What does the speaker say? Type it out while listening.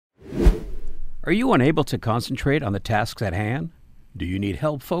Are you unable to concentrate on the tasks at hand? Do you need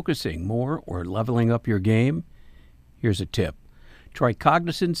help focusing more or leveling up your game? Here's a tip. Try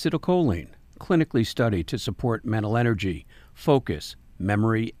Cognizin Citicoline, clinically studied to support mental energy, focus,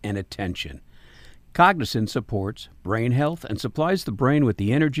 memory, and attention. Cognizin supports brain health and supplies the brain with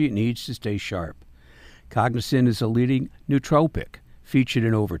the energy it needs to stay sharp. Cognizin is a leading nootropic, featured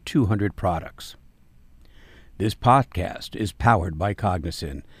in over 200 products. This podcast is powered by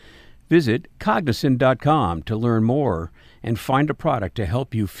Cognizin. Visit cognizin.com to learn more and find a product to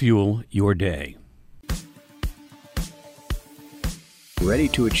help you fuel your day. Ready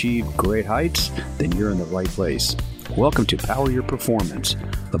to achieve great heights? Then you're in the right place. Welcome to Power Your Performance,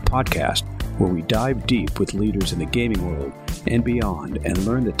 the podcast where we dive deep with leaders in the gaming world and beyond and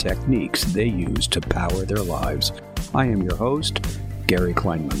learn the techniques they use to power their lives. I am your host, Gary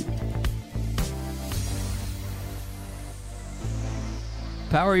Kleinman.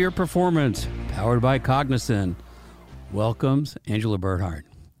 Power Your Performance, powered by Cognizin, welcomes Angela Bernhardt,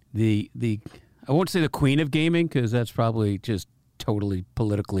 the I won't say the queen of gaming because that's probably just totally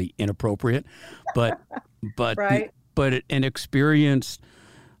politically inappropriate, but right. but an experienced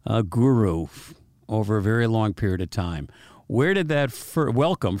guru over a very long period of time. Where did that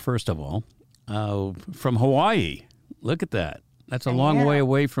welcome, first of all, from Hawaii? Look at that. That's a long way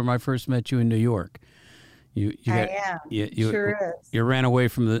away from I first met you in New York. You Sure is. You ran away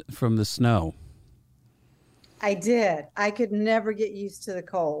from the snow. I did. I could never get used to the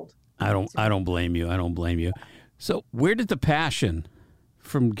cold. I don't blame you. I don't blame you. So, where did the passion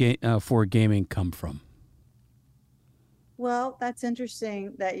for gaming come from? Well, that's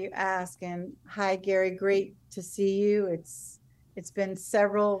interesting that you ask. And hi, Gary. Great to see you. It's been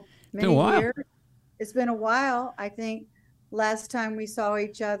many years. It's been a while. I think last time we saw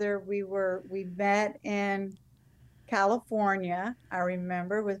each other, we met in California. I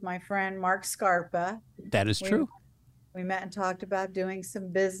remember with my friend Mark Scarpa. That is true. We met and talked about doing some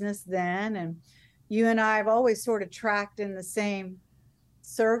business then, and you and I have always sort of tracked in the same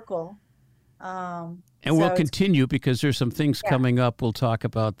circle. And we'll continue because there's some things coming up. We'll talk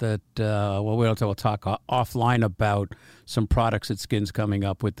about that. We'll talk offline about some products that Skin's coming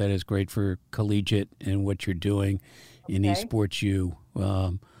up with that is great for collegiate and what you're doing in Esports U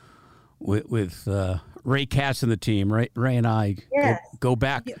with Ray Katz and the team. Ray and I go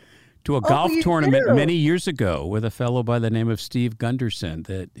back to a golf tournament many years ago with a fellow by the name of Steve Gunderson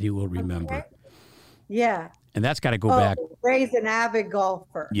that he will remember. Okay. Yeah. And that's got to go back. Ray's an avid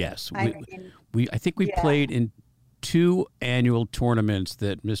golfer. Yes. I think we played in 2 annual tournaments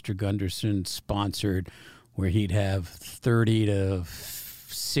that Mr. Gunderson sponsored where he'd have 30 to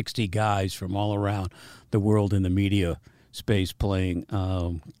 60 guys from all around the world in the media space playing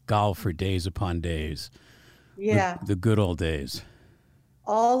golf for days upon days. Yeah. The good old days.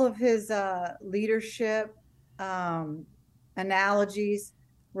 All of his leadership analogies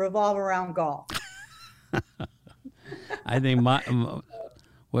revolve around golf. I think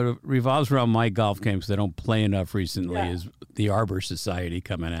what revolves around my golf games that I don't play enough recently is the Arbor Society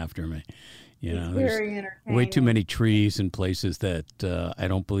coming after me. It's there's very entertaining. Way too many trees in places that I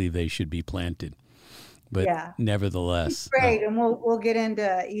don't believe they should be planted. But nevertheless, it's great, and we'll get into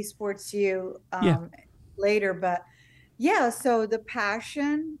Esports U later. But so the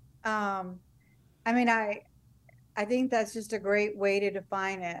passion. I think that's just a great way to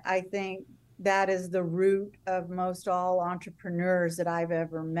define it. I think that is the root of most all entrepreneurs that I've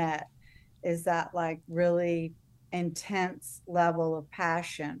ever met, is that like really intense level of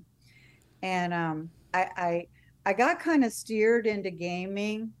passion. And I got kind of steered into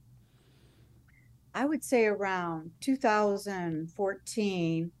gaming, I would say around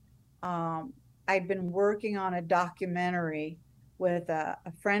 2014. I'd been working on a documentary with a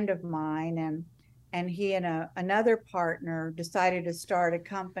friend of mine, and he and another partner decided to start a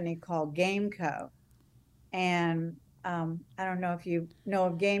company called GameCo. And I don't know if you know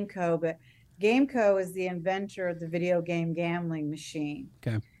of GameCo, but GameCo is the inventor of the video game gambling machine.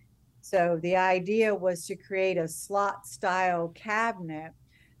 Okay. So the idea was to create a slot-style cabinet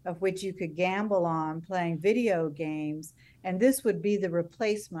of which you could gamble on playing video games, and this would be the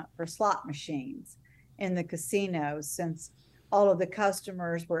replacement for slot machines in the casinos, since all of the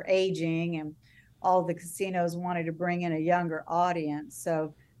customers were aging and all the casinos wanted to bring in a younger audience.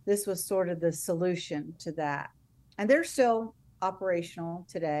 So this was sort of the solution to that. And they're still operational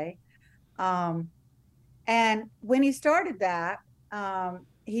today. And when he started that,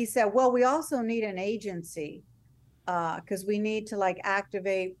 he said, well, we also need an agency because we need to like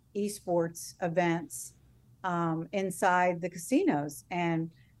activate esports events inside the casinos. And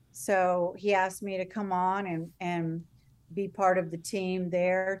so he asked me to come on and be part of the team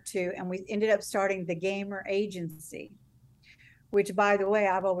there too. And we ended up starting the Gamer Agency, which, by the way,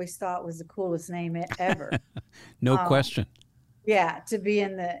 I've always thought was the coolest name ever. No Um, question. yeah, to be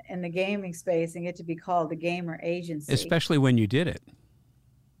in the gaming space and get to be called the Gamer Agency. Especially when you did it.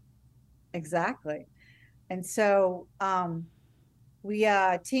 Exactly. And so we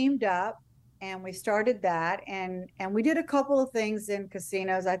teamed up and we started that, and we did a couple of things in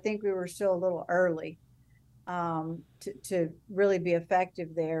casinos. I think we were still a little early to really be effective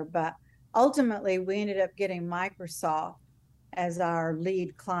there, but ultimately we ended up getting Microsoft as our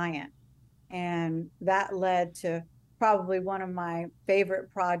lead client, and that led to probably one of my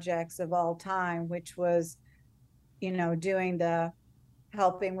favorite projects of all time, which was, doing the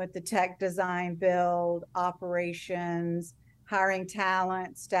helping with the tech design, build, operations, hiring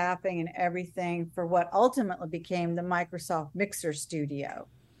talent, staffing, and everything for what ultimately became the Microsoft Mixer Studio.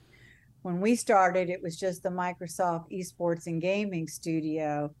 When we started, it was just the Microsoft Esports and Gaming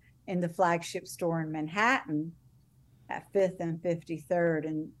Studio in the flagship store in Manhattan at 5th and 53rd,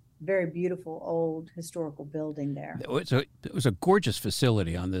 and very beautiful old historical building there. It was a gorgeous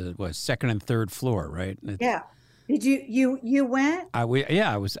facility on the second and third floor, right? Yeah. Did you went? I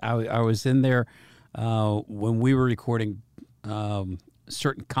was in there when we were recording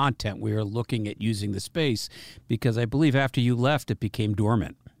certain content. We were looking at using the space because I believe after you left, it became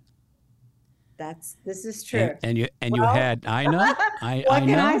dormant. This is true. And you had, I know, what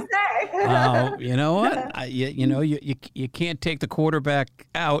can I say? You know what? You can't take the quarterback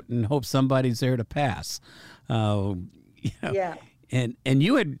out and hope somebody's there to pass. Yeah. And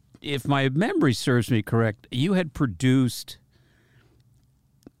you had, if my memory serves me correct, you had produced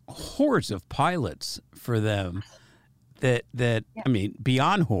hordes of pilots for them that I mean,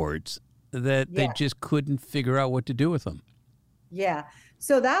 beyond hordes, that they just couldn't figure out what to do with them. Yeah.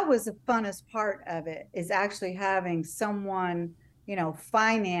 So that was the funnest part of it, is actually having someone,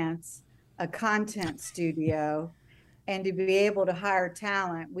 finance a content studio and to be able to hire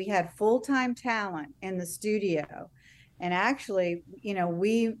talent. We had full-time talent in the studio. And actually,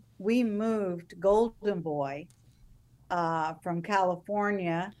 we moved Golden Boy from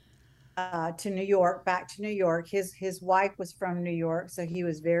California to New York, back to New York. His wife was from New York, so he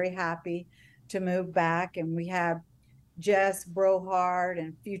was very happy to move back. And we had Jess Brohard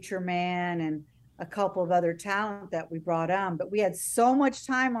and Future Man and a couple of other talent that we brought on. But we had so much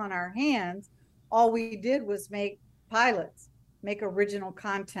time on our hands. All we did was make pilots, make original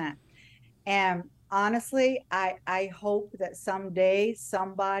content. And honestly, I hope that someday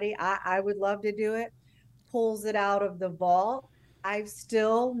somebody, I would love to do it, pulls it out of the vault. I've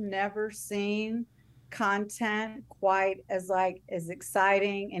still never seen content quite as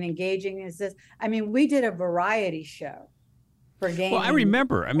exciting and engaging as this. I mean, we did a variety show for gaming. Well, I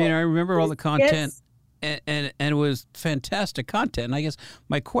remember all the content, and it was fantastic content. And I guess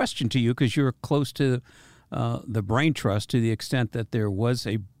my question to you, because you're close to the brain trust, to the extent that there was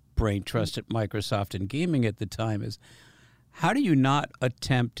a brain trust at Microsoft in gaming at the time, is how do you not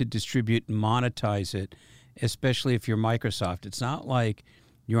attempt to distribute and monetize it, especially if you're Microsoft? It's not like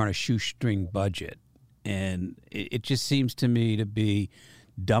you're on a shoestring budget. And it just seems to me to be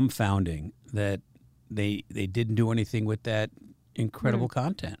dumbfounding that they didn't do anything with that incredible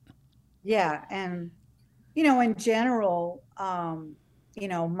content. Yeah. And, in general,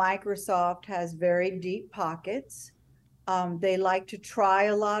 Microsoft has very deep pockets. They like to try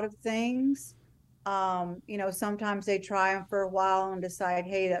a lot of things. Sometimes they try them for a while and decide,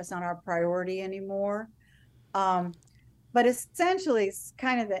 hey, that's not our priority anymore. But essentially, it's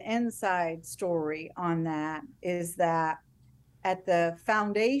kind of the inside story on that is that at the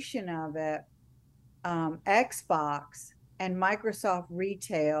foundation of it, Xbox and Microsoft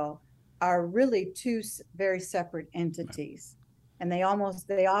Retail are really two very separate entities, and they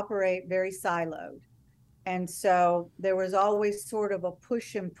operate very siloed. And so there was always sort of a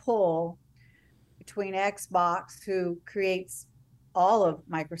push and pull between Xbox, who creates all of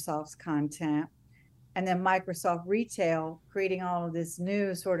Microsoft's content, and then Microsoft Retail creating all of this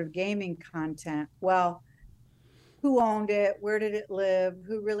new sort of gaming content. Well, who owned it? Where did it live?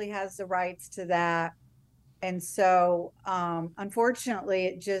 Who really has the rights to that? And so, unfortunately,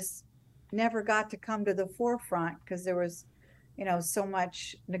 it just never got to come to the forefront because there was, so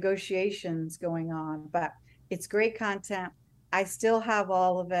much negotiations going on. But it's great content. I still have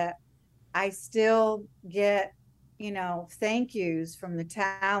all of it. I still get, thank yous from the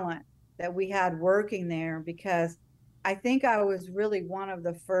talent that we had working there, because I think I was really one of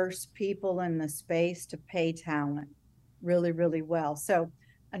the first people in the space to pay talent really, really well. So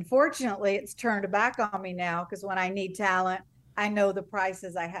unfortunately, it's turned back on me now, because when I need talent, I know the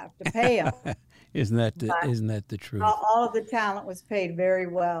prices I have to pay them. Isn't that the truth? All of the talent was paid very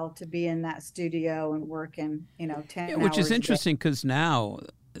well to be in that studio and working, Yeah, 10 which is hours a day. interesting because now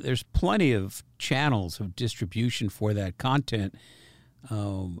there's plenty of channels of distribution for that content,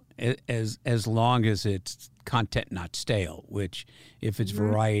 as long as it's content not stale. Which, if it's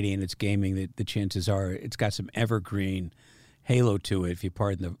variety and it's gaming, the chances are it's got some evergreen halo to it, if you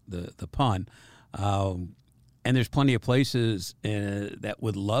pardon the pun. And there's plenty of places that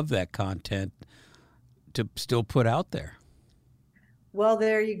would love that content to still put out there. Well,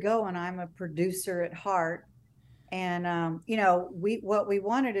 there you go. And I'm a producer at heart. And what we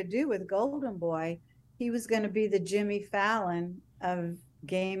wanted to do with Golden Boy, he was going to be the Jimmy Fallon of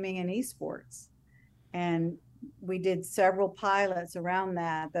gaming and esports. And we did several pilots around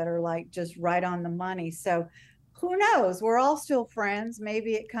that are like just right on the money. So who knows? We're all still friends.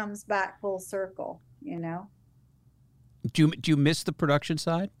 Maybe it comes back full circle, Do you miss the production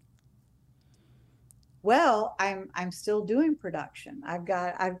side? Well, I'm still doing production.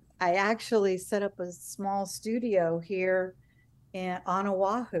 I actually set up a small studio here on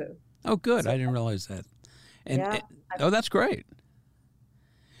Oahu. Oh, good. So, I didn't realize that. And yeah. that's great.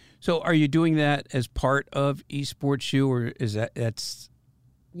 So, are you doing that as part of Esports U, or is that's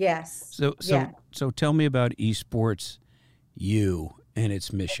Yes. So tell me about Esports U and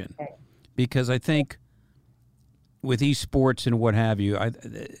its mission, Okay. because I think with esports and what have you,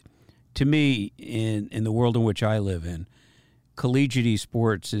 to me, in the world in which I live in, collegiate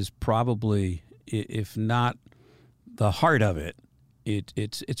esports is probably, if not the heart of it,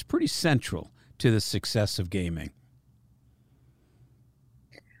 it's pretty central to the success of gaming.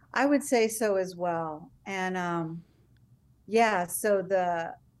 I would say so as well. And yeah, so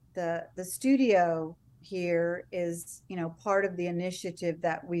the studio here is, part of the initiative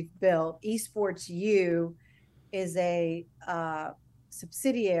that we've built. Esports U is a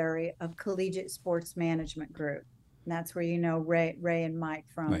subsidiary of Collegiate Sports Management Group. And that's where Ray and Mike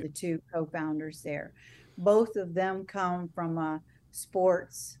from, Right. the two co-founders there. Both of them come from a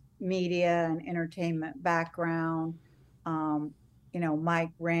sports, media, and entertainment background.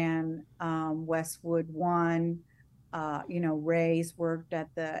 Mike ran Westwood One. Ray's worked at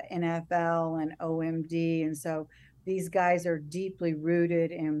the NFL and OMD. And so these guys are deeply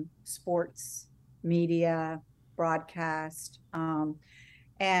rooted in sports, media, broadcast.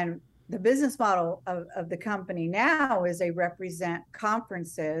 And the business model of the company now is they represent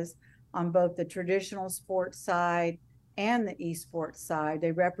conferences on both the traditional sports side and the esports side.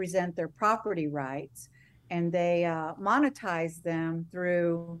 They represent their property rights, and they monetize them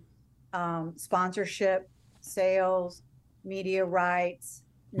through sponsorship, sales, media rights,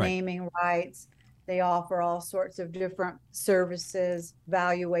 Right. naming rights. They offer all sorts of different services,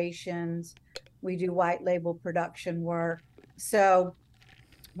 valuations. We do white label production work. So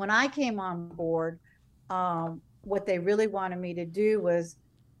when I came on board, what they really wanted me to do was,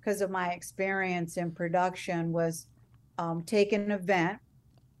 because of my experience in production, was take an event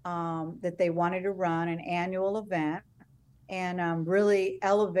that they wanted to run, an annual event, and really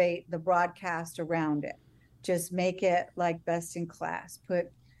elevate the broadcast around it. Just make it like best in class,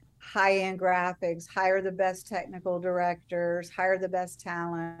 put high-end graphics, hire the best technical directors, hire the best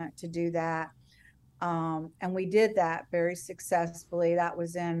talent to do that. And we did that very successfully. That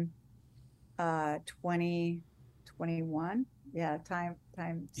was in 2021. Yeah, time's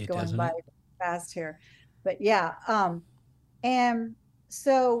going by fast here. But yeah, and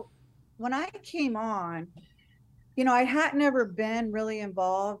so when I came on, I hadn't ever been really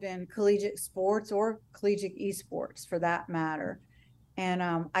involved in collegiate sports or collegiate esports for that matter. And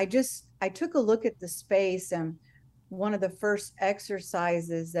I took a look at the space, and one of the first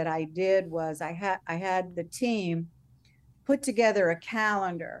exercises that I did was I had the team put together a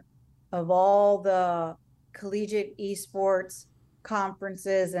calendar of all the collegiate esports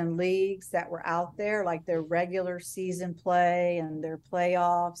conferences and leagues that were out there, like their regular season play and their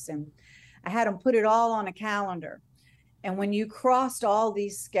playoffs. And I had them put it all on a calendar. And when you crossed all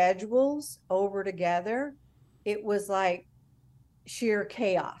these schedules over together, it was like sheer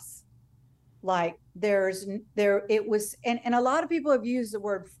chaos. Like it was, and a lot of people have used the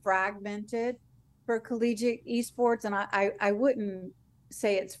word fragmented for collegiate esports. And I wouldn't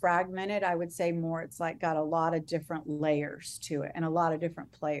say it's fragmented. I would say more it's like got a lot of different layers to it and a lot of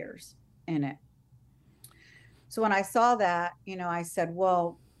different players in it. So when I saw that, I said,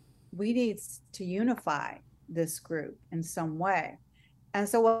 well, we need to unify this group in some way. And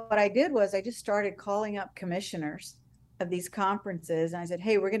so what I did was I just started calling up commissioners of these conferences, and I said,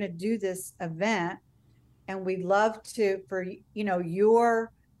 hey, we're going to do this event, and we'd love for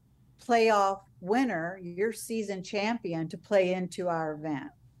your playoff winner, your season champion, to play into our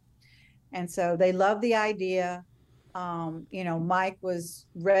event. And so they love the idea. Mike was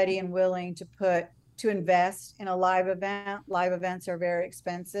ready and willing to invest in a live event. Live events are very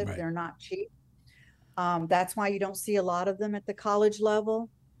expensive. Right. They're not cheap. That's why you don't see a lot of them at the college level,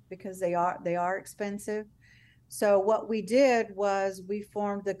 because they are expensive. So what we did was we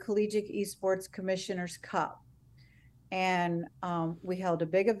formed the Collegiate Esports Commissioners Cup, and we held a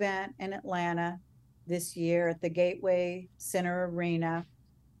big event in Atlanta this year at the Gateway Center Arena.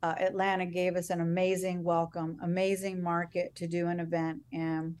 Atlanta gave us an amazing welcome, amazing market to do an event.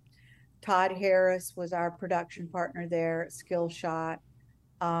 And Todd Harris was our production partner there at Skillshot.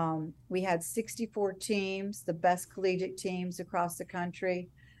 We had 64 teams, the best collegiate teams across the country,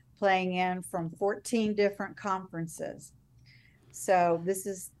 playing in from 14 different conferences. So this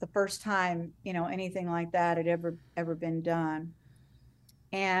is the first time, anything like that had ever been done.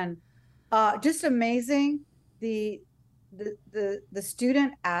 And just amazing. The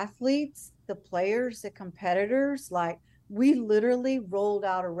student athletes, the players, the competitors, like, we literally rolled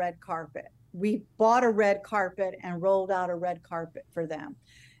out a red carpet. We bought a red carpet and rolled out a red carpet for them.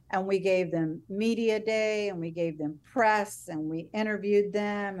 And we gave them media day, and we gave them press, and we interviewed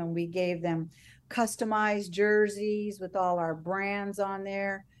them, and we gave them customized jerseys with all our brands on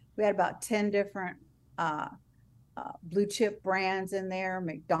there. We had about 10 different blue chip brands in there: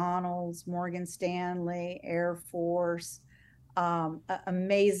 McDonald's, Morgan Stanley, Air Force.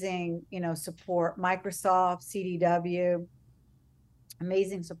 Amazing, support. Microsoft, CDW,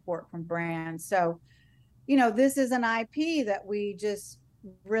 amazing support from brands. So, this is an IP that we just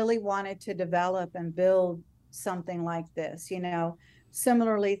really wanted to develop and build something like this,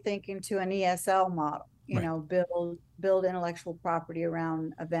 similarly thinking to an ESL model, Right. build intellectual property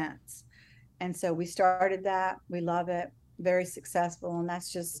around events. And so we started that. We love it. Very successful. And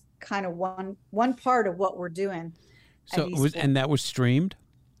that's just kind of one part of what we're doing at So it was, Esports. and that was streamed.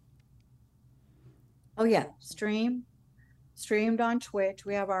 Oh yeah, streamed on Twitch.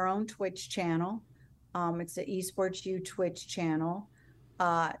 We have our own Twitch channel. It's the Esports U Twitch channel.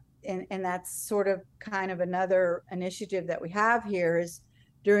 And that's sort of kind of another initiative that we have here is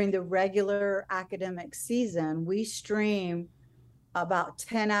during the regular academic season, we stream about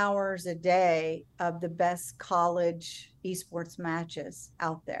 10 hours a day of the best college esports matches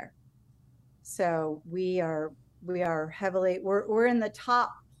out there. So we are heavily, we're in the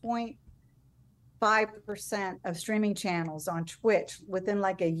top 0.5% of streaming channels on Twitch within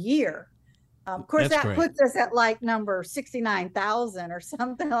like a year. Of course, That's that great. puts us at like number 69,000 or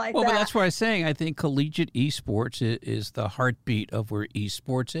something like Well, but that. that's why I was saying I think collegiate esports is the heartbeat of where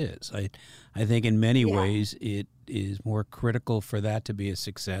esports is. I think in many Yeah, ways it is more critical for that to be a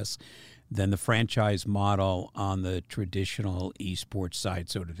success than the franchise model on the traditional esports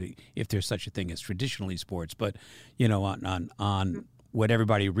side, so to speak, if there's such a thing as traditional esports. But on what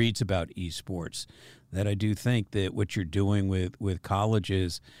everybody reads about esports, that I do think that what you're doing with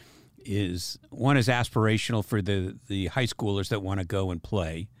colleges is one is aspirational for the high schoolers that want to go and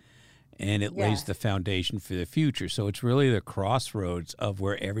play, and it lays the yes, foundation for the future. So it's really the crossroads of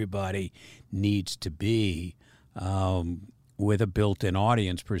where everybody needs to be, with a built-in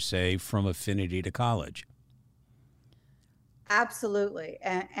audience per se from affinity to college. absolutely.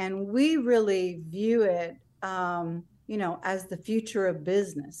 And we really view it, as the future of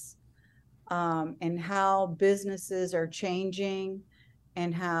business, and how businesses are changing,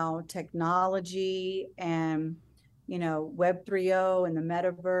 and how technology and Web 3.0 and the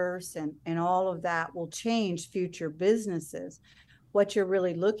metaverse and all of that will change future businesses. What you're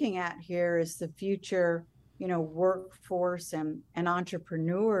really looking at here is the future, workforce and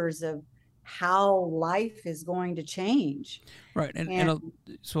entrepreneurs of how life is going to change. Right, And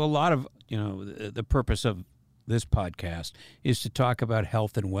so a lot of the purpose of this podcast is to talk about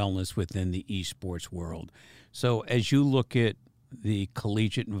health and wellness within the esports world. So as you look at the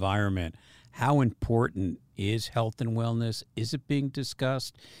collegiate environment, how important is health and wellness? Is it being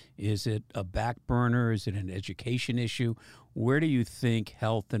discussed? Is it a back burner? Is it an education issue? Where do you think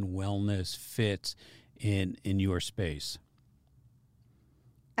health and wellness fits in your space?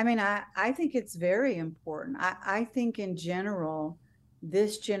 I mean, I think it's very important. I think in general,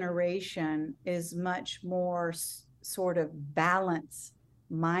 this generation is much more sort of balance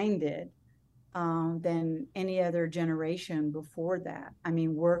minded, than any other generation before that. I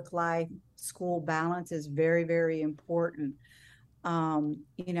mean, work life, school balance is very, very important. And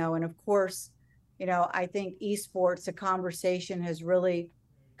of course, I think esports, the conversation has really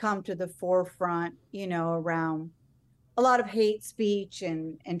come to the forefront, around a lot of hate speech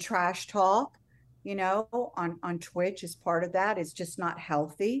and trash talk, on Twitch is part of that. It's just not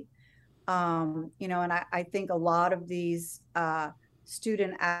healthy. And I think a lot of these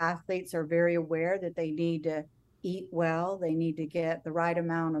student athletes are very aware that they need to eat well, they need to get the right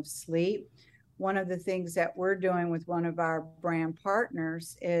amount of sleep. One of the things that we're doing with one of our brand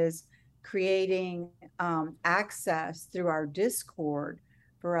partners is creating access through our Discord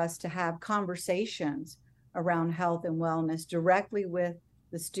for us to have conversations around health and wellness directly with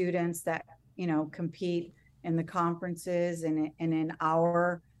the students that compete in the conferences and in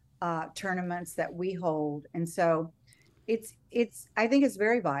our tournaments that we hold. And so it's I think it's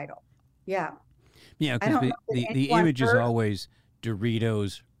very vital. Yeah. Yeah, I because don't know if the anyone image is heard. always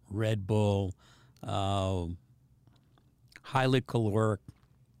Doritos, Red Bull, highly caloric,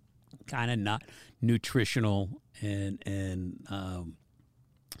 kind of not nutritional, and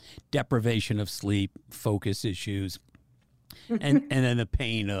deprivation of sleep, focus issues, and then the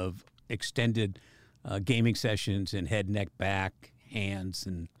pain of extended gaming sessions and head, neck, back, hands,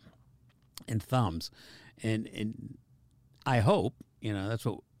 and thumbs, and I hope that's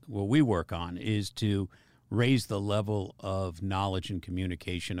what we work on, is to raise the level of knowledge and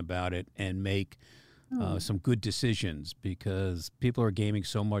communication about it and make some good decisions, because people are gaming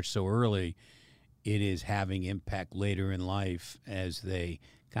so much so early. It is having impact later in life as they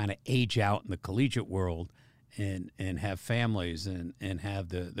kind of age out in the collegiate world and have families and have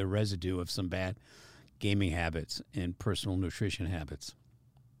the residue of some bad gaming habits and personal nutrition habits.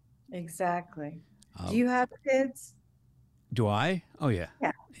 Exactly. Do you have kids? Do I? Oh, yeah.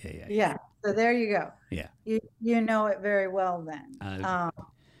 Yeah. Yeah. Yeah. So there you go. Yeah. You know it very well then.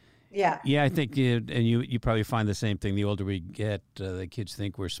 Yeah. Yeah, I think, and you probably find the same thing. The older we get, the kids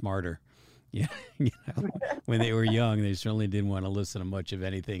think we're smarter. Yeah, when they were young, they certainly didn't want to listen to much of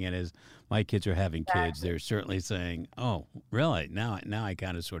anything. And as my kids are having kids, they're certainly saying, "Oh, really? Now I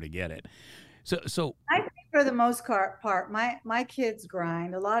kind of sort of get it." So I think for the most part, my kids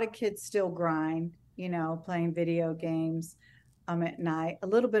grind. A lot of kids still grind, playing video games at night. A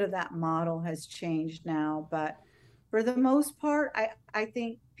little bit of that model has changed now, but for the most part, I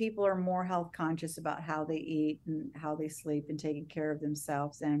think people are more health conscious about how they eat and how they sleep and taking care of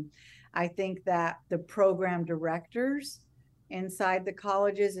themselves. And I think that the program directors inside the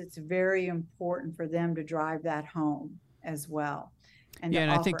colleges, it's very important for them to drive that home as well. And yeah, to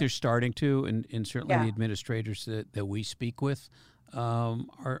and I think offer, they're starting to, and certainly yeah, the administrators that we speak with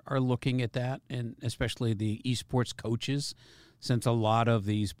are looking at that, and especially the esports coaches, since a lot of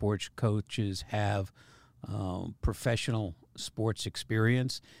the esports coaches have professional sports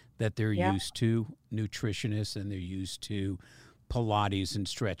experience, that they're yeah, used to nutritionists and they're used to Pilates and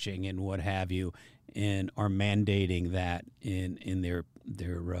stretching and what have you, and are mandating that in their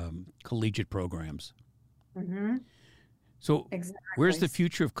collegiate programs. hmm So, where's exactly. the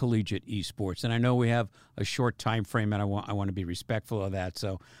future of collegiate esports? And I know we have a short time frame, and I want to be respectful of that.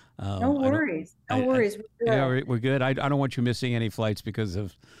 So, No I don't. worries. No worries. We're Yeah, good. we're good. I don't want you missing any flights because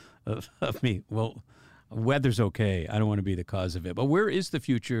of me. Well, weather's okay. I don't want to be the cause of it. But where is the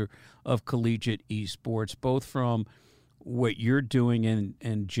future of collegiate esports, both from what you're doing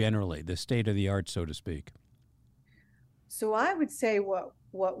and generally the state of the art, so to speak? So I would say what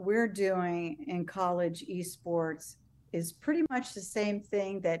we're doing in college esports is pretty much the same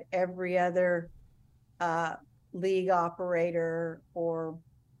thing that every other uh, league operator or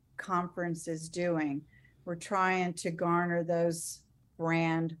conference is doing. We're trying to garner those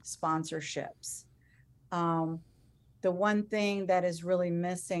brand sponsorships. Um, the one thing that is really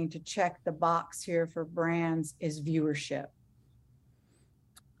missing to check the box here for brands is viewership.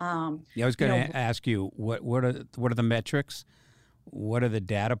 Um, Yeah, I was you going know, to ask you what are the metrics? What are the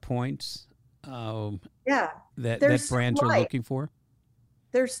data points yeah, that there's brands are light. looking for?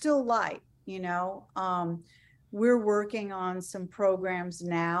 There's still light. We're working on some programs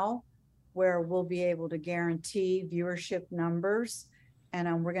now where we'll be able to guarantee viewership numbers,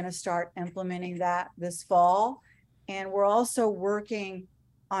 and we're going to start implementing that this fall. And we're also working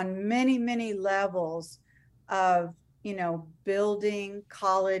on many levels of building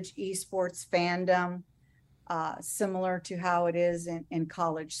college esports fandom, similar to how it is in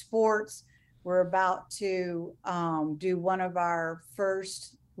college sports. We're about to do one of our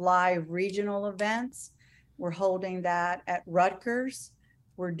first live regional events. We're holding that at Rutgers.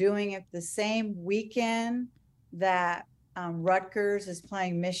 We're doing it the same weekend that Rutgers is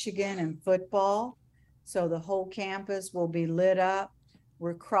playing Michigan in football. So the whole campus will be lit up.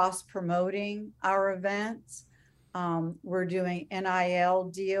 We're cross promoting our events. We're doing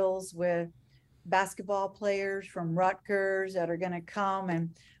NIL deals with basketball players from Rutgers that are going to come and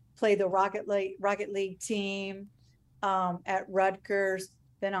play the Rocket League team at Rutgers.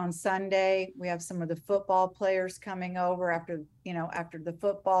 Then on Sunday, we have some of the football players coming over after the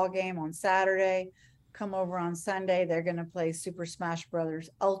football game on Saturday. come over on Sunday. They're going to play Super Smash Brothers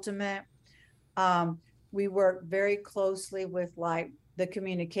Ultimate. We work very closely with like the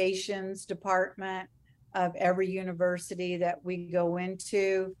communications department of every university that we go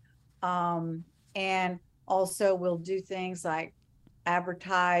into. And also we'll do things like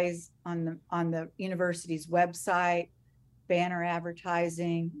advertise on the university's website, banner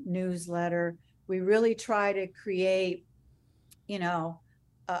advertising, newsletter. We really try to create,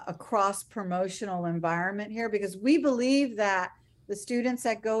 a cross promotional environment here, because we believe that the students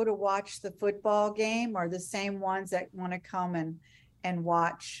that go to watch the football game are the same ones that want to come and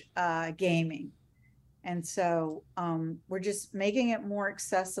watch gaming. And so we're just making it more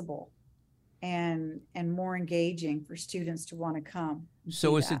accessible and more engaging for students to want to come.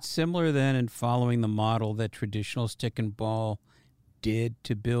 So is it similar then in following the model that traditional stick and ball did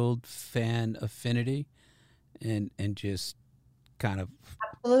to build fan affinity and just kind of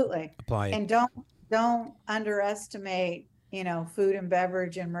absolutely apply it? And don't underestimate, food and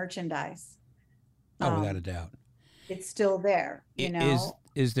beverage and merchandise. Oh, without a doubt. It's still there,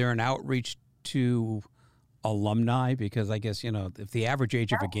 Is there an outreach to alumni? Because I guess, if the average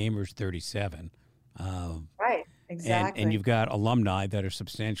age of a gamer is 37. Right, exactly. And you've got alumni that are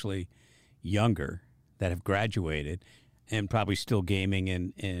substantially younger that have graduated and probably still gaming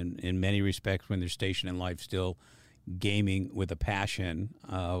in many respects when they're stationed in life, still gaming with a passion.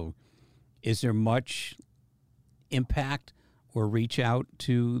 Is there much impact or reach out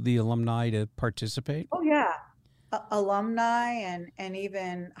to the alumni to participate? Oh, yeah. Alumni and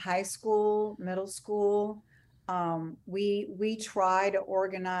even high school, middle school. We try to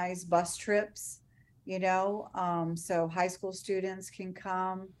organize bus trips, so high school students can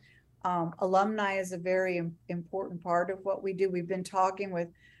come. Alumni is a very important part of what we do. We've been talking with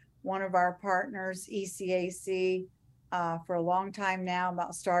one of our partners, ECAC, for a long time now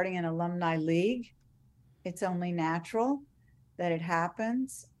about starting an alumni league. It's only natural that it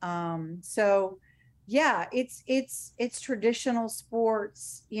happens. So yeah, it's traditional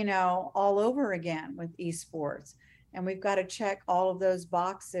sports, all over again with esports. And we've got to check all of those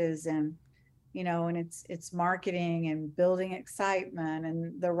boxes, and and it's marketing and building excitement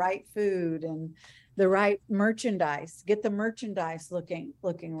and the right food and the right merchandise. Get the merchandise looking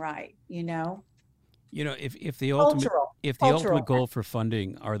right, If the Cultural. ultimate goal for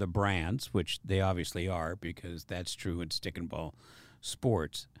funding are the brands, which they obviously are, because that's true in stick and ball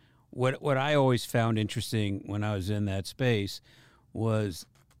sports. What I always found interesting when I was in that space was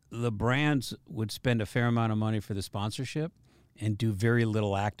the brands would spend a fair amount of money for the sponsorship and do very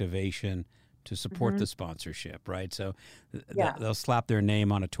little activation to support the sponsorship, right? So they'll slap their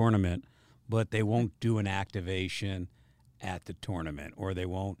name on a tournament, but they won't do an activation at the tournament, or they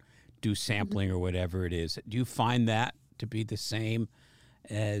won't do sampling or whatever it is. Do you find that to be the same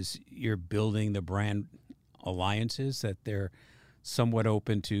as you're building the brand alliances, that they're somewhat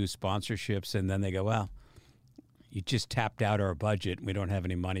open to sponsorships and then they go, well, you just tapped out our budget. We don't have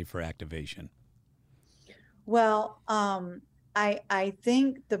any money for activation? Well, I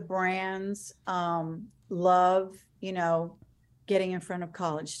think the brands love, getting in front of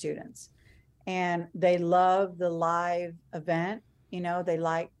college students, and they love the live event. They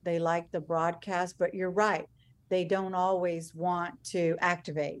like the broadcast, but you're right. They don't always want to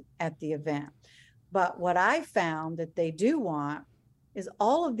activate at the event. But what I found that they do want is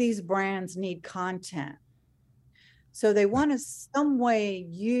all of these brands need content. So they want to some way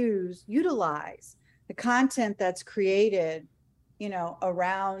utilize the content that's created,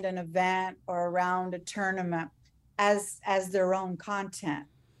 around an event or around a tournament as their own content,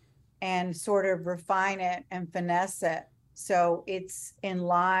 and sort of refine it and finesse it so it's in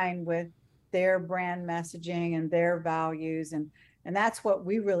line with their brand messaging and their values. And that's what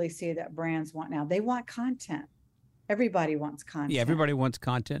we really see that brands want now. They want content. Everybody wants content. Yeah, everybody wants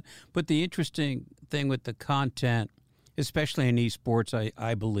content. But the interesting thing with the content, especially in esports,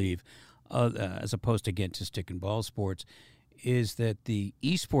 I believe, as opposed to, again, to stick and ball sports, is that the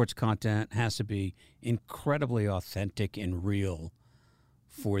esports content has to be incredibly authentic and real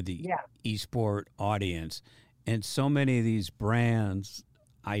for the esport audience. And so many of these brands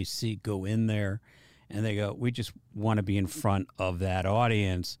I see go in there and they go, we just want to be in front of that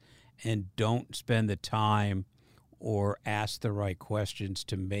audience, and don't spend the time or ask the right questions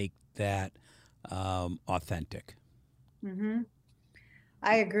to make that authentic. Mm-hmm.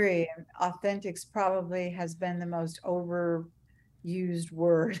 I agree. Authentics probably has been the most overused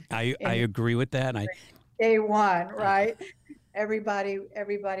word. I agree with that. Day one, right? Everybody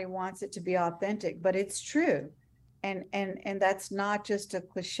wants it to be authentic, but it's true. And that's not just a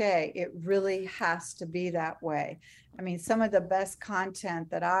cliche. It really has to be that way. I mean, some of the best content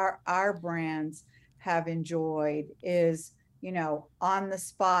that our brands have enjoyed is, on the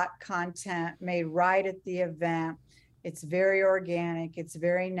spot content made right at the event. It's very organic, it's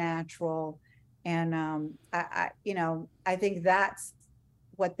very natural. And I think that's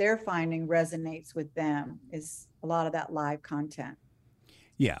what they're finding resonates with them, is a lot of that live content.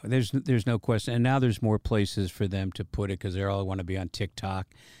 Yeah, there's no question, and now there's more places for them to put it because they all want to be on TikTok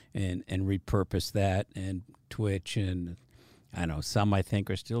and repurpose that, and Twitch, and I know some I think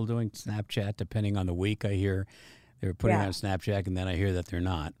are still doing Snapchat. Depending on the week, I hear they're putting it on Snapchat, and then I hear that they're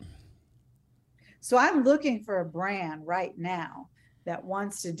not. So I'm looking for a brand right now that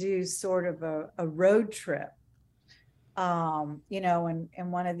wants to do sort of a road trip, in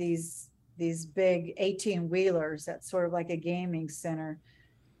one of these big 18-wheelers that's sort of like a gaming center.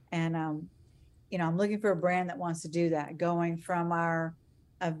 And, I'm looking for a brand that wants to do that, going from our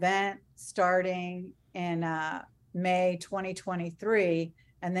event starting in May 2023,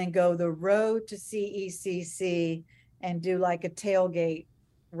 and then go the road to CECC and do like a tailgate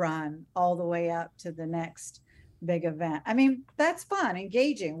run all the way up to the next big event. I mean, that's fun,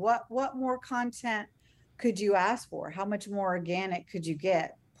 engaging. What more content could you ask for? How much more organic could you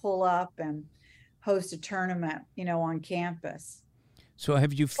get? Pull up and host a tournament, on campus. So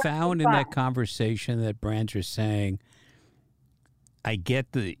have you found in that conversation that brands are saying, I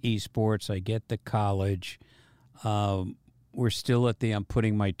get the esports, I get the college, we're still at the I'm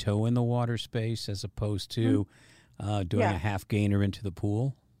putting my toe in the water space as opposed to doing a half gainer into the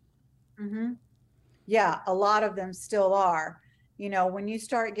pool? Mm-hmm. Yeah, a lot of them still are. When you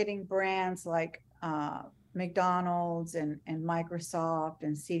start getting brands like McDonald's and Microsoft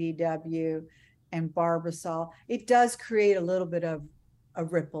and CDW and Barbasol, it does create a little bit of a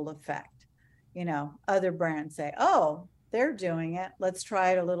ripple effect. Other brands say, oh, they're doing it, let's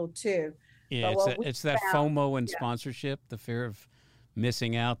try it a little too. Yeah, it's that FOMO and sponsorship, the fear of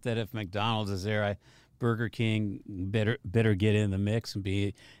missing out, that if McDonald's is there, Burger King better get in the mix and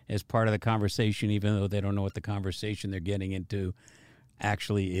be as part of the conversation, even though they don't know what the conversation they're getting into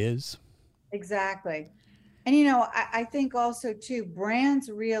actually is. Exactly. And, I think also too, brands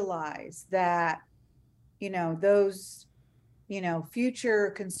realize that, those,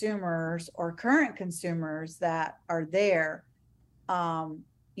 future consumers or current consumers that are there,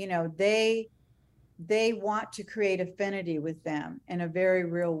 they want to create affinity with them in a very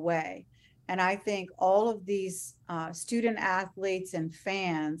real way. And I think all of these student athletes and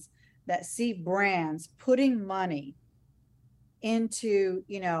fans that see brands putting money into,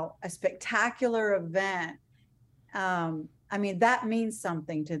 a spectacular event, that means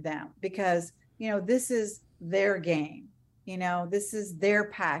something to them, because, this is their game, this is their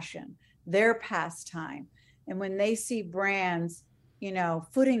passion, their pastime. And when they see brands,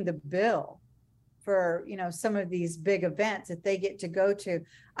 footing the bill for, some of these big events that they get to go to,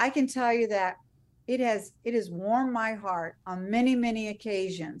 I can tell you that it has warmed my heart on many, many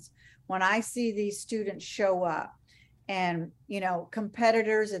occasions when I see these students show up, and,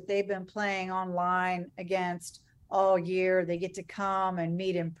 competitors that they've been playing online against all year, they get to come and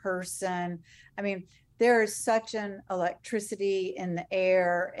meet in person. I mean, there is such an electricity in the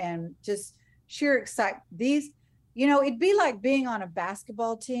air and just sheer excitement. It'd be like being on a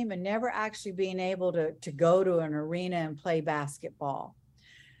basketball team and never actually being able to go to an arena and play basketball.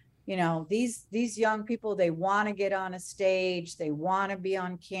 These young people, they want to get on a stage, they want to be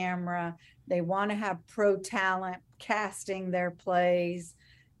on camera, they want to have pro talent casting their plays,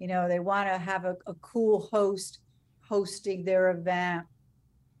 they want to have a cool host hosting their event.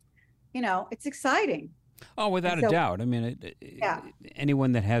 It's exciting. Oh, without a doubt. I mean,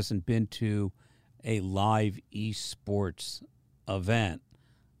 anyone that hasn't been to a live esports event,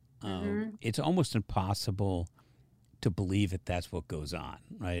 it's almost impossible to believe that that's what goes on,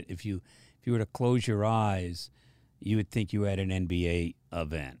 right? If you were to close your eyes, you would think you had an NBA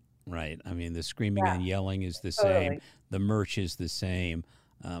event, right? I mean, the screaming and yelling is the same. The merch is the same.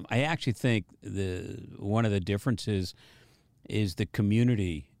 I actually think one of the differences is the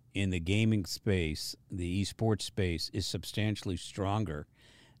community in the gaming space, the esports space, is substantially stronger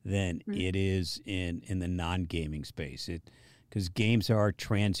than it is in the non-gaming space. Because games are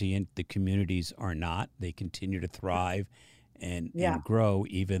transient, the communities are not. They continue to thrive and grow,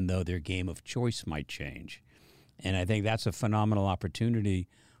 even though their game of choice might change. And I think that's a phenomenal opportunity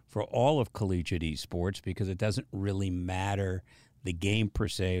for all of collegiate esports, because it doesn't really matter the game per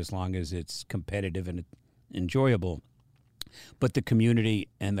se, as long as it's competitive and enjoyable. But the community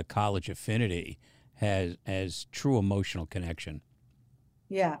and the college affinity has true emotional connection.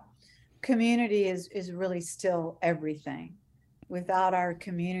 Yeah. Community is really still everything. Without our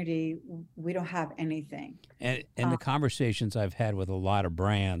community, we don't have anything. And the conversations I've had with a lot of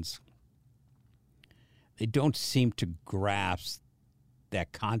brands, they don't seem to grasp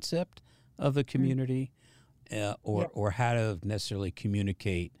that concept of the community, or how to necessarily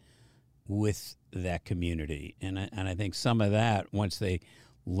communicate with that community. And I think some of that, once they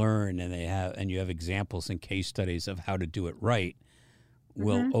learn and you have examples and case studies of how to do it right,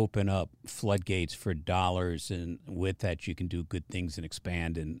 will open up floodgates for dollars, and with that you can do good things and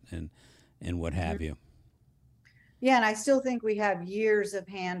expand and what have you. Yeah, and I still think we have years of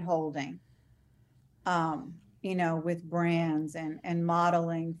hand holding, with brands and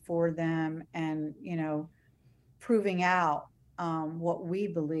modeling for them, and, proving out what we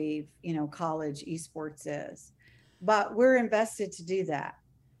believe, college esports is. But we're invested to do that,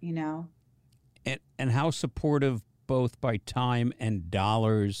 And how supportive, both by time and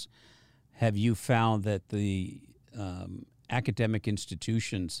dollars, have you found that the academic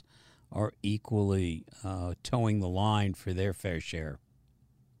institutions are equally towing the line for their fair share?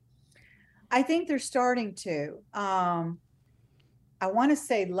 I think they're starting to. I want to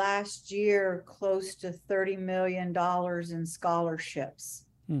say last year, close to $30 million in scholarships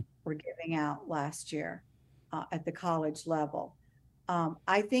were giving out last year at the college level.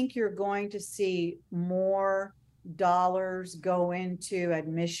 I think you're going to see more dollars go into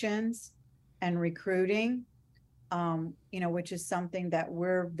admissions and recruiting, which is something that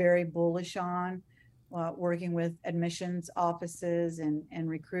we're very bullish on, working with admissions offices and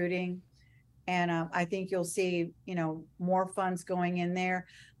recruiting. And I think you'll see, more funds going in there.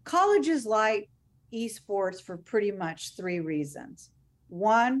 Colleges like esports for pretty much three reasons.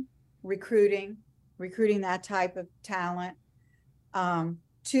 One, recruiting that type of talent.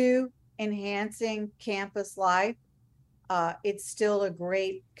 Two, enhancing campus life. It's still a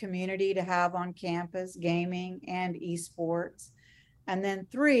great community to have on campus, gaming and esports. And then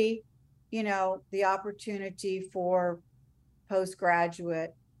three, the opportunity for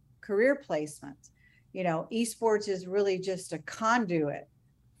postgraduate career placement. Esports is really just a conduit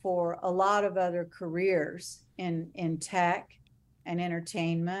for a lot of other careers in tech and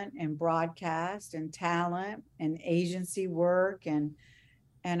entertainment and broadcast and talent and agency work and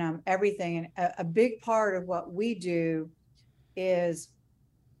everything. And a big part of what we do is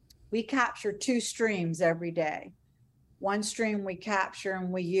we capture two streams every day. One stream we capture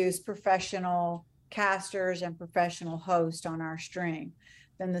and we use professional casters and professional hosts on our stream.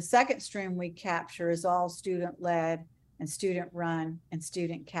 Then the second stream we capture is all student-led and student-run and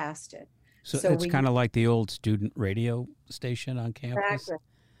student-casted. So it's kind of like the old student radio station on campus.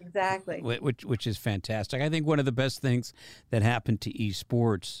 Exactly. Which is fantastic. I think one of the best things that happened to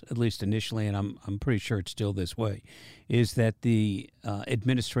esports, at least initially, and I'm pretty sure it's still this way, is that the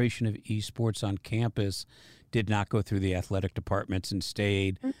administration of esports on campus did not go through the athletic departments and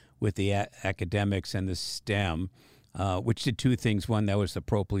stayed with the academics and the STEM. Which did two things. One, that was the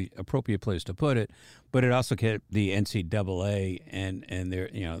appropriate place to put it, but it also kept the NCAA and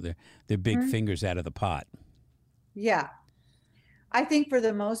their big fingers out of the pot. Yeah, I think for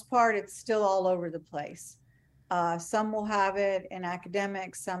the most part, it's still all over the place. Some will have it in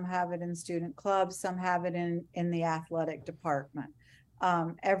academics, some have it in student clubs, some have it in the athletic department.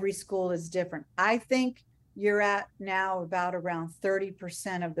 Every school is different. I think you're at now about around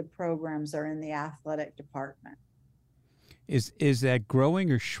 30% of the programs are in the athletic department. Is that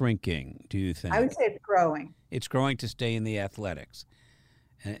growing or shrinking, do you think? I would say it's growing. It's growing to stay in the athletics.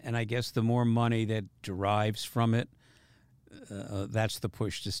 And I guess the more money that derives from it, that's the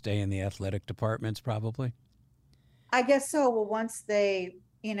push to stay in the athletic departments, probably? I guess so. Well, once they,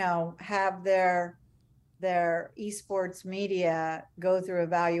 have their esports media go through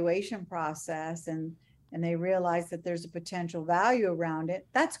evaluation process and they realize that there's a potential value around it,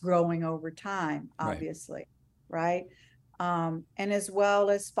 that's growing over time, obviously, right? And as well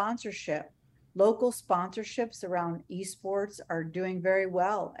as sponsorship. Local sponsorships around esports are doing very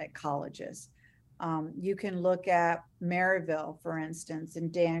well at colleges. You can look at Maryville, for instance,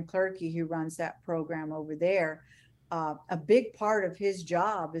 and Dan Clerkey, who runs that program over there. A big part of his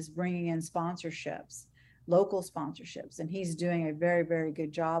job is bringing in sponsorships, local sponsorships, and he's doing a very, very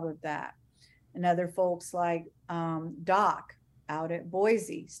good job of that. And other folks like Doc out at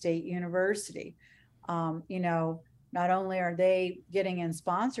Boise State University, not only are they getting in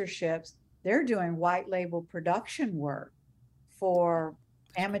sponsorships, they're doing white label production work for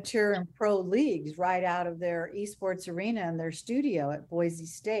amateur and pro leagues right out of their esports arena and their studio at Boise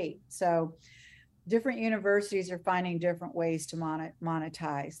State. So different universities are finding different ways to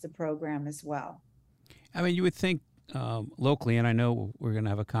monetize the program as well. I mean, you would think locally, and I know we're going to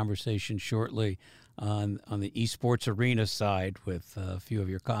have a conversation shortly on the esports arena side with a few of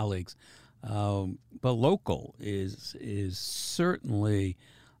your colleagues, but local is certainly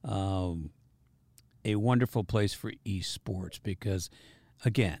a wonderful place for esports because,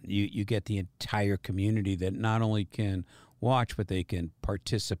 again, you get the entire community that not only can watch, but they can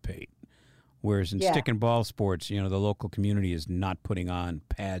participate. Whereas in Yeah. stick and ball sports, the local community is not putting on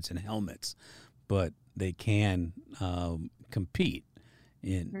pads and helmets, but they can compete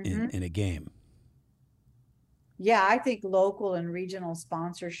in a game. Yeah, I think local and regional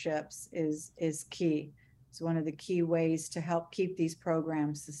sponsorships is key. It's one of the key ways to help keep these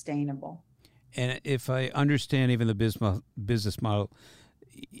programs sustainable. And if I understand even the business model,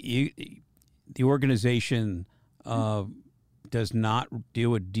 the organization does not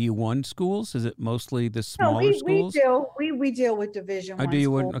deal with D1 schools. Is it mostly the smaller schools? We deal with Division Oh, One do you?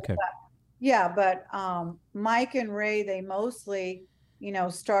 schools. Okay. Yeah, but Mike and Ray, they mostly,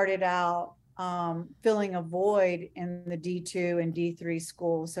 started out filling a void in the D2 and D3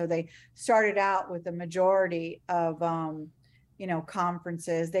 schools. So they started out with a majority of,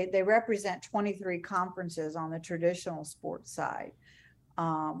 conferences. They represent 23 conferences on the traditional sports side.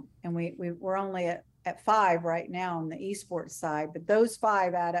 And we're only at 5 right now on the esports side, but those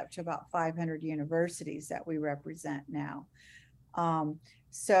 5 add up to about 500 universities that we represent now.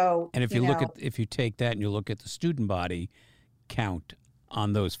 So, and if if you take that and you look at the student body count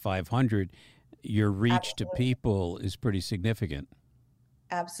on those 500, your reach to people is pretty significant.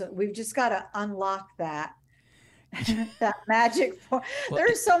 Absolutely. We've just got to unlock that, that magic.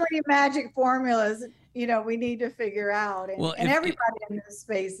 There's so many magic formulas, we need to figure out. And everybody in this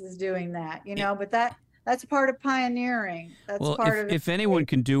space is doing that, but that's part of pioneering. That's part of it. If anyone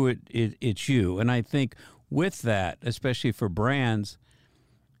can do it, it's you. And I think with that, especially for brands,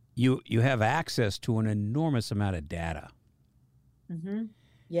 you have access to an enormous amount of data. Mm-hmm.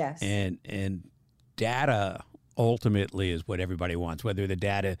 Yes. And data ultimately is what everybody wants, whether the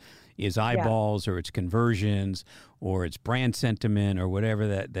data is eyeballs or it's conversions or it's brand sentiment or whatever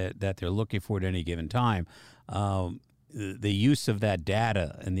that they're looking for at any given time. The use of that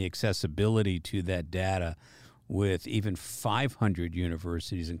data and the accessibility to that data with even 500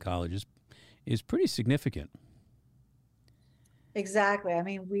 universities and colleges is pretty significant. Exactly. I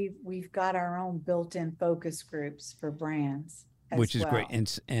mean, we've got our own built-in focus groups for brands, which is great,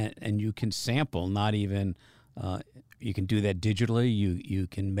 and you can sample. Not even you can do that digitally. You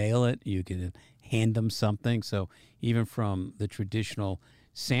can mail it. You can hand them something. So even from the traditional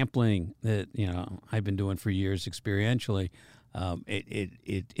sampling that I've been doing for years experientially,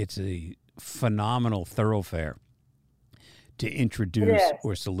 it's a phenomenal thoroughfare to introduce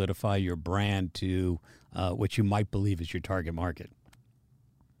or solidify your brand to what you might believe is your target market.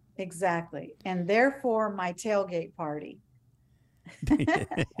 Exactly. And therefore my tailgate party.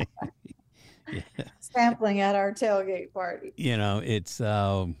 Sampling at our tailgate party. It's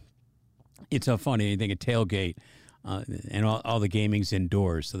so funny. You think of tailgate and all the gaming's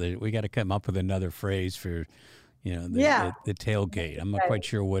indoors, so that we got to come up with another phrase for the tailgate. I'm not quite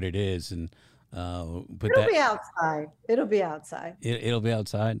sure what it is, and but it'll be outside. It'll be outside. It'll be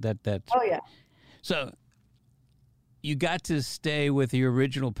outside. That's oh yeah. So you got to stay with your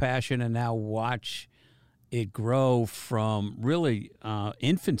original passion and now watch it grow from really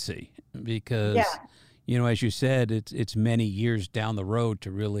infancy, because as you said, it's many years down the road to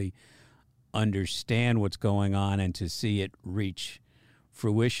really understand what's going on and to see it reach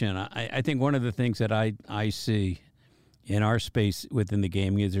fruition. I think one of the things that I see in our space within the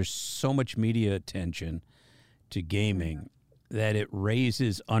gaming is there's so much media attention to gaming that it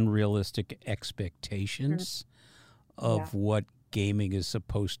raises unrealistic expectations of what gaming is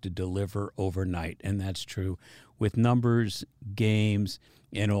supposed to deliver overnight. And that's true with numbers, games,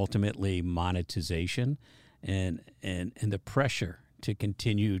 and ultimately monetization, and the pressure to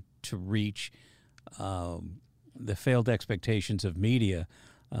continue to reach the failed expectations of media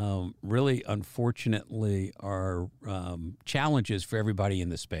really, unfortunately, are challenges for everybody in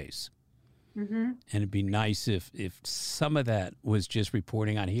the space. Mm-hmm. And it'd be nice if some of that was just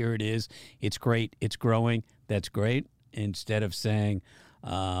reporting on, here it is, it's great, it's growing, that's great, instead of saying,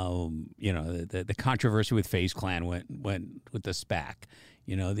 the controversy with FaZe Clan went with the SPAC.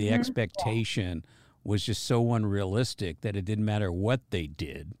 The expectation was just so unrealistic that it didn't matter what they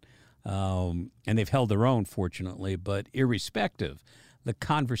did. And they've held their own, fortunately, but irrespective, the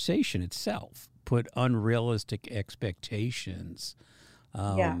conversation itself put unrealistic expectations.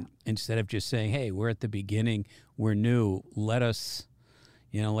 Instead of just saying, hey, we're at the beginning, we're new, let us,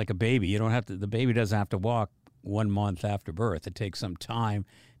 like a baby, the baby doesn't have to walk 1 month after birth. It takes some time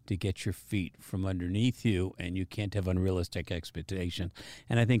to get your feet from underneath you, and you can't have unrealistic expectations.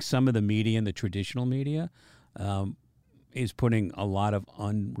 And I think some of the media and the traditional media is putting a lot of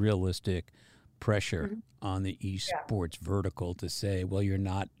unrealistic pressure on the esports vertical to say, well, you're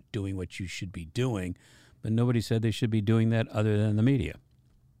not doing what you should be doing, but nobody said they should be doing that other than the media.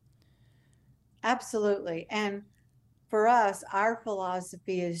 Absolutely. And for us, our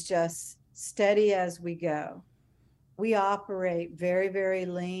philosophy is just steady as we go. We operate very, very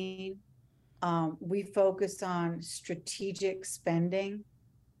lean. We focus on strategic spending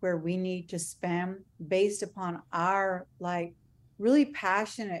where we need to spend based upon our really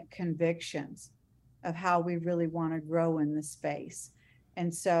passionate convictions of how we really want to grow in the space.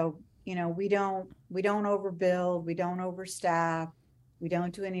 And so, we don't overbuild, we don't overstaff, we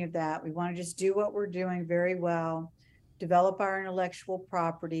don't do any of that. We want to just do what we're doing very well, develop our intellectual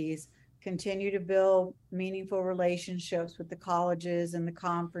properties, continue to build meaningful relationships with the colleges and the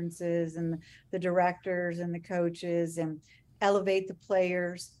conferences and the directors and the coaches, and elevate the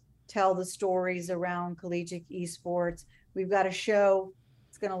players, tell the stories around collegiate esports. We've got a show.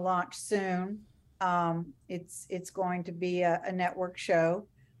 It's going to launch soon. It's going to be a network show.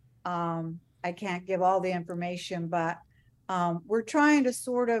 I can't give all the information, but we're trying to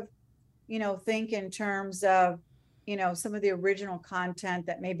sort of, think in terms of, some of the original content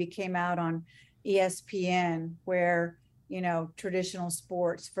that maybe came out on ESPN, where, traditional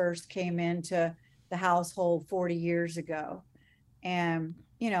sports first came into the household 40 years ago. And,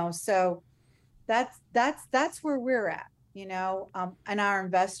 so that's where we're at, and our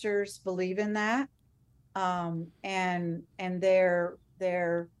investors believe in that. And they're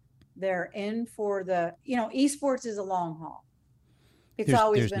in for the, esports is a long haul. It's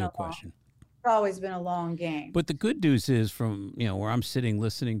always been a long game. But the good news is, from where I'm sitting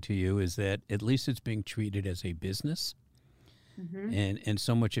listening to you, is that at least it's being treated as a business. Mm-hmm. And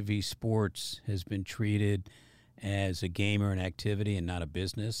so much of esports has been treated as a game or an activity and not a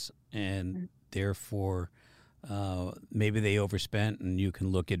business, and mm-hmm. therefore maybe they overspent. And you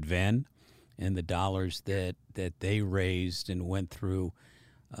can look at Venn and the dollars that they raised and went through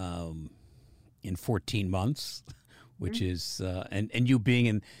in 14 months, which mm-hmm. is and you being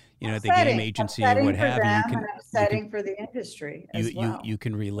in the game agency and what have you, for the industry as well. You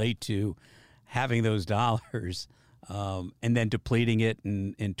can relate to having those dollars and then depleting it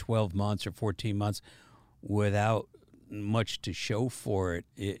in 12 months or 14 months without much to show for it.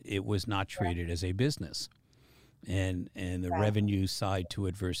 It was not treated as a business. And the revenue side to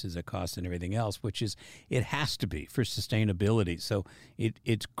it versus the cost and everything else, which is, it has to be for sustainability. So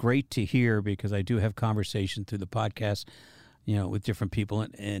it's great to hear, because I do have conversations through the podcast, with different people,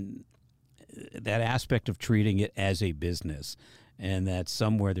 and that aspect of treating it as a business, and that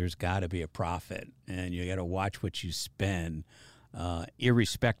somewhere there's got to be a profit, and you got to watch what you spend,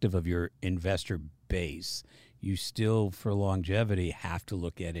 irrespective of your investor base. You still, for longevity, have to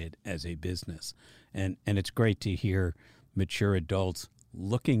look at it as a business. And it's great to hear mature adults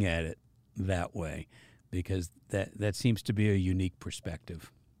looking at it that way, because that seems to be a unique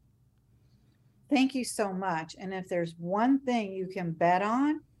perspective. Thank you so much. And if there's one thing you can bet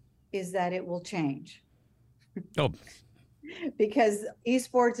on, is that it will change. Oh. Because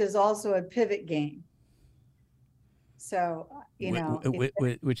esports is also a pivot game. So,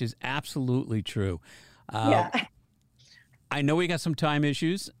 which is absolutely true. Yeah. I know we got some time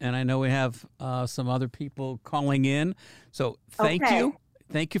issues, and I know we have some other people calling in. So thank you.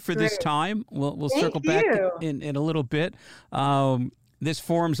 Thank you for this time. We'll circle back in a little bit. This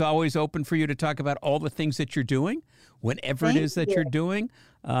forum's always open for you to talk about all the things that you're doing, whatever it is that you're doing.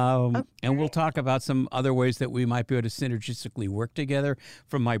 And we'll talk about some other ways that we might be able to synergistically work together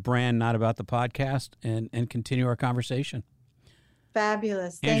from my brand, Not About the Podcast, and continue our conversation.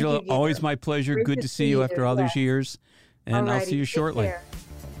 Fabulous. Angela, Thank you, always my pleasure. Great Good to see you after all these years. And I'll see you shortly.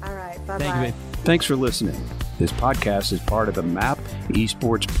 All right. Bye-bye. Thank you, babe. Thanks for listening. This podcast is part of the MAP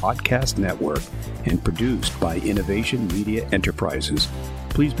Esports Podcast Network and produced by Innovation Media Enterprises.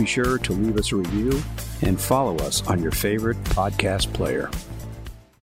 Please be sure to leave us a review and follow us on your favorite podcast player.